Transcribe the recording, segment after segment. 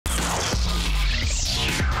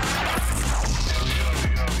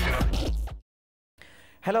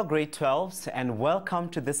Hello grade 12s and welcome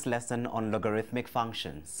to this lesson on logarithmic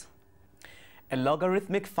functions. A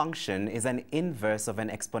logarithmic function is an inverse of an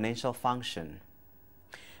exponential function.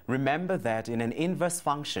 Remember that in an inverse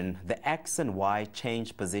function, the x and y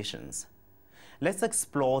change positions. Let's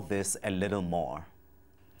explore this a little more.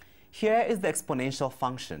 Here is the exponential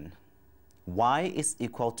function. Y is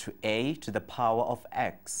equal to a to the power of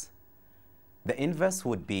x. The inverse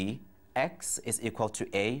would be x is equal to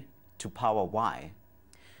a to power y.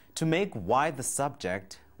 To make y the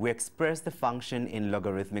subject, we express the function in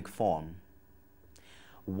logarithmic form.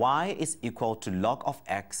 Y is equal to log of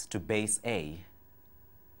x to base a.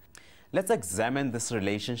 Let's examine this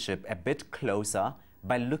relationship a bit closer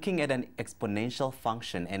by looking at an exponential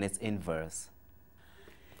function and its inverse.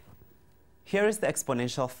 Here is the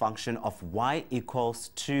exponential function of y equals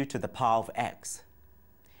 2 to the power of x.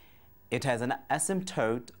 It has an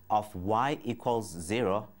asymptote of y equals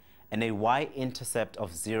 0 and a y-intercept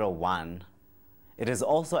of 0, 1. It is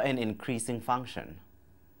also an increasing function.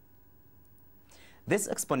 This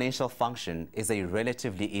exponential function is a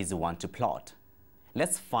relatively easy one to plot.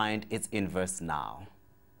 Let's find its inverse now.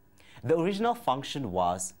 The original function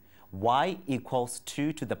was y equals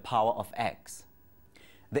 2 to the power of x.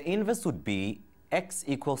 The inverse would be x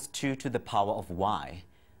equals 2 to the power of y.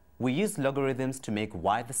 We use logarithms to make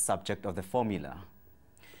y the subject of the formula.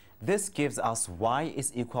 This gives us y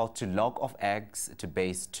is equal to log of x to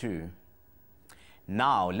base 2.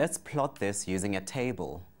 Now let's plot this using a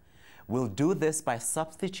table. We'll do this by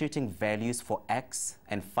substituting values for x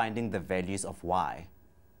and finding the values of y.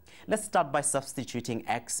 Let's start by substituting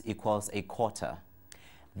x equals a quarter.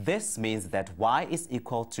 This means that y is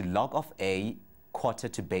equal to log of a quarter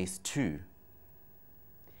to base 2.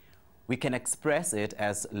 We can express it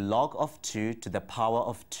as log of 2 to the power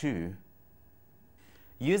of 2.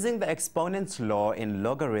 Using the exponent's law in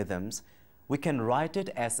logarithms, we can write it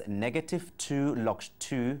as negative 2 log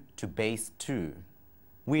 2 to base 2.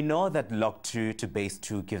 We know that log 2 to base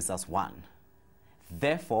 2 gives us 1.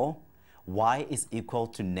 Therefore, y is equal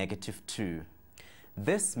to negative 2.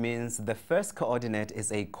 This means the first coordinate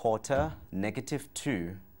is a quarter, negative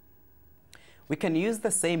 2. We can use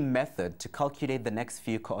the same method to calculate the next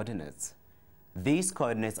few coordinates. These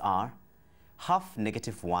coordinates are half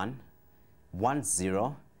negative 1, 1,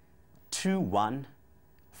 0, 2, 1,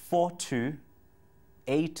 4, 2,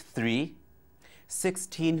 8, 3,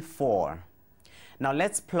 16, 4. Now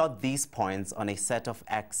let's plot these points on a set of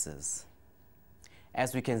axes.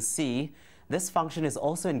 As we can see, this function is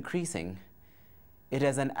also increasing. It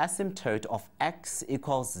has an asymptote of x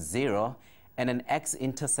equals 0 and an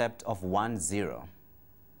x-intercept of 1, 0.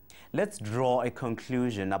 Let's draw a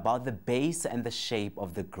conclusion about the base and the shape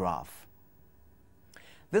of the graph.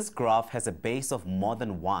 This graph has a base of more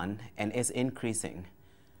than 1 and is increasing.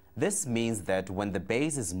 This means that when the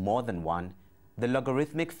base is more than 1, the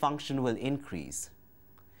logarithmic function will increase.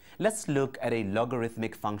 Let's look at a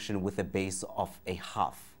logarithmic function with a base of a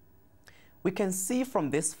half. We can see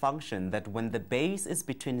from this function that when the base is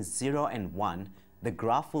between 0 and 1, the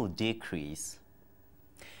graph will decrease.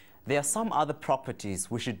 There are some other properties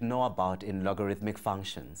we should know about in logarithmic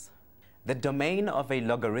functions. The domain of a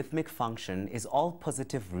logarithmic function is all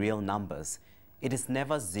positive real numbers. It is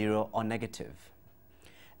never 0 or negative.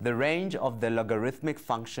 The range of the logarithmic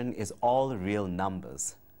function is all real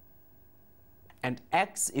numbers. And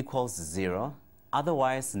x equals 0,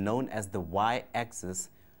 otherwise known as the y-axis,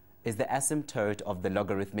 is the asymptote of the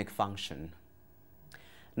logarithmic function.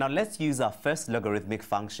 Now let's use our first logarithmic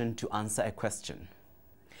function to answer a question.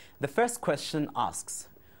 The first question asks,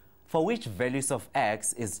 for which values of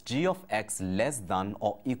x is g of x less than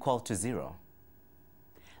or equal to 0?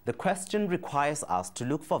 The question requires us to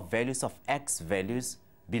look for values of x values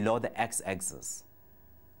below the x-axis.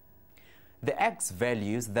 The x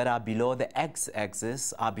values that are below the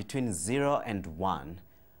x-axis are between 0 and 1.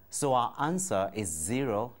 So our answer is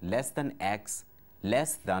 0 less than x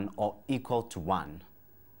less than or equal to 1.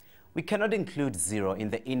 We cannot include 0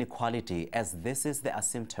 in the inequality as this is the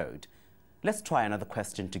asymptote. Let's try another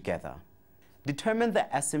question together. Determine the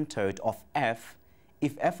asymptote of f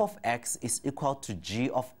if f of x is equal to g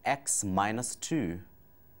of x minus 2.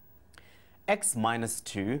 X minus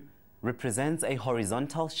 2 represents a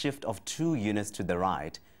horizontal shift of 2 units to the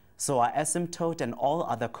right, so our asymptote and all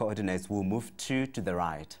other coordinates will move 2 to the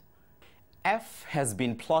right. F has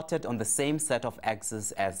been plotted on the same set of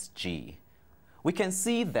axes as g. We can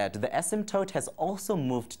see that the asymptote has also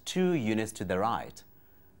moved 2 units to the right.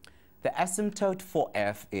 The asymptote for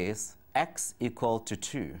f is x equal to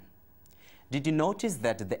 2. Did you notice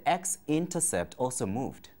that the x-intercept also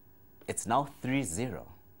moved? It's now 3, 0.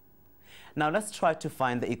 Now let's try to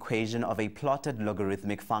find the equation of a plotted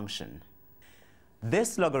logarithmic function.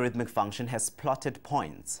 This logarithmic function has plotted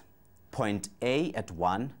points, point A at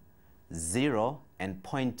 1, 0, and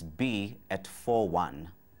point B at 4, 1.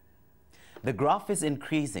 The graph is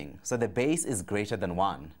increasing, so the base is greater than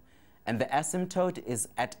 1, and the asymptote is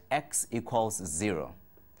at x equals 0.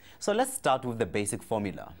 So let's start with the basic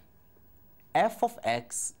formula. F of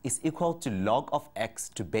x is equal to log of x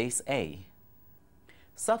to base A.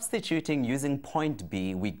 Substituting using point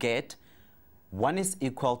B, we get 1 is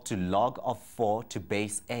equal to log of 4 to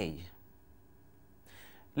base A.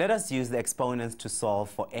 Let us use the exponents to solve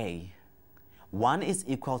for A. 1 is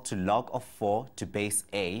equal to log of 4 to base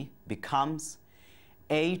A becomes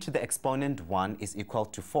A to the exponent 1 is equal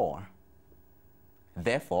to 4.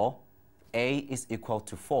 Therefore, A is equal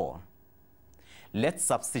to 4. Let's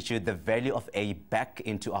substitute the value of A back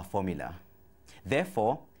into our formula.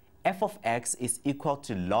 Therefore, f of x is equal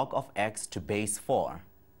to log of x to base 4.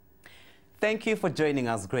 Thank you for joining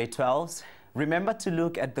us, grade 12s. Remember to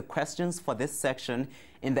look at the questions for this section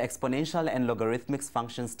in the exponential and logarithmic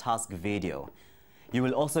functions task video. You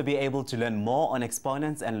will also be able to learn more on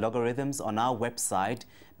exponents and logarithms on our website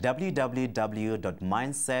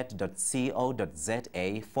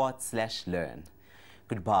www.mindset.co.za/learn.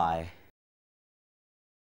 Goodbye.